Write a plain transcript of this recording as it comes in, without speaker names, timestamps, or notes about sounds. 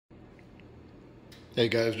Hey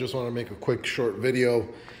guys, just want to make a quick short video.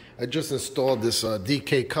 I just installed this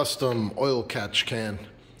DK Custom oil catch can.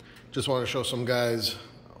 Just want to show some guys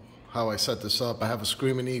how I set this up. I have a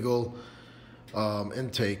Screaming Eagle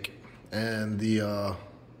intake, and the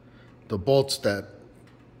bolts that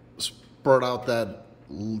spurt out that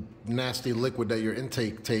nasty liquid that your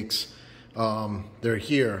intake takes, they're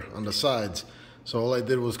here on the sides. So all I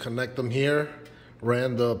did was connect them here,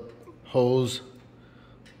 ran the hose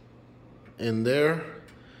in there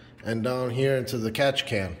and down here into the catch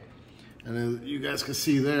can, and as you guys can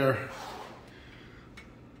see there,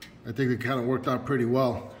 I think it kind of worked out pretty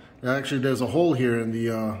well. Actually, there's a hole here in the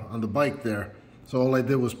on the bike there, so all I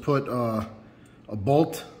did was put a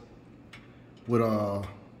bolt with a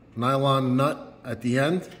nylon nut at the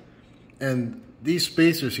end, and these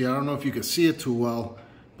spacers here, I don't know if you can see it too well,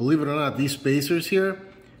 believe it or not, these spacers here,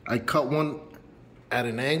 I cut one at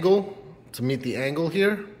an angle to meet the angle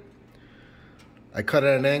here. I cut it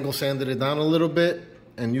at an angle, sanded it down a little bit,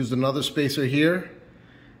 and used another spacer here.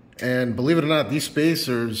 And believe it or not, these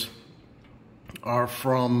spacers are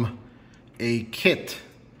from a kit.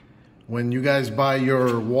 When you guys buy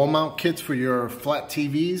your wall mount kits for your flat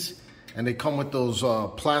TVs, and they come with those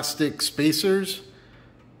plastic spacers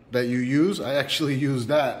that you use, I actually used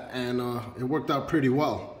that, and it worked out pretty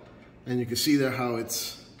well. And you can see there how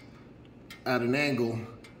it's at an angle.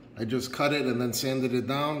 I just cut it and then sanded it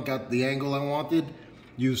down, got the angle I wanted,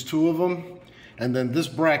 used two of them. And then this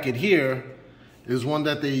bracket here is one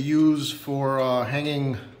that they use for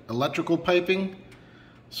hanging electrical piping.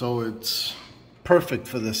 So it's perfect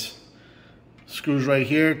for this. Screws right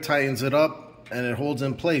here, tightens it up, and it holds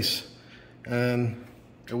in place. And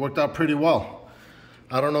it worked out pretty well.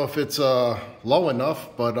 I don't know if it's low enough,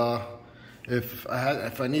 but if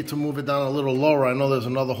I need to move it down a little lower, I know there's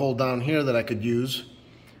another hole down here that I could use.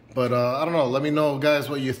 But I don't know, let me know guys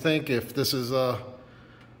what you think, if this is a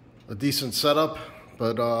decent setup.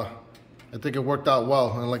 But I think it worked out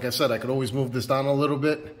well, and like I said, I could always move this down a little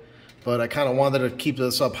bit, but I kind of wanted to keep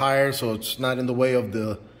this up higher so it's not in the way of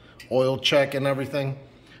the oil check and everything.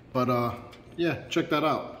 But yeah, check that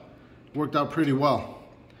out. Worked out pretty well.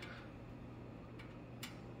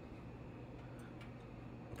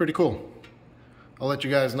 Pretty cool. I'll let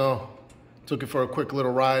you guys know. Took it for a quick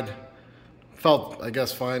little ride. Felt, I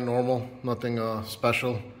guess, fine, normal, nothing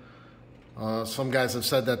special. Some guys have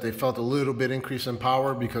said that they felt a little bit increase in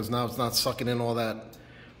power because now it's not sucking in all that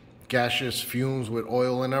gaseous fumes with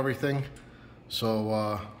oil and everything. So,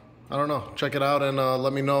 I don't know. Check it out and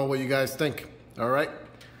let me know what you guys think. All right?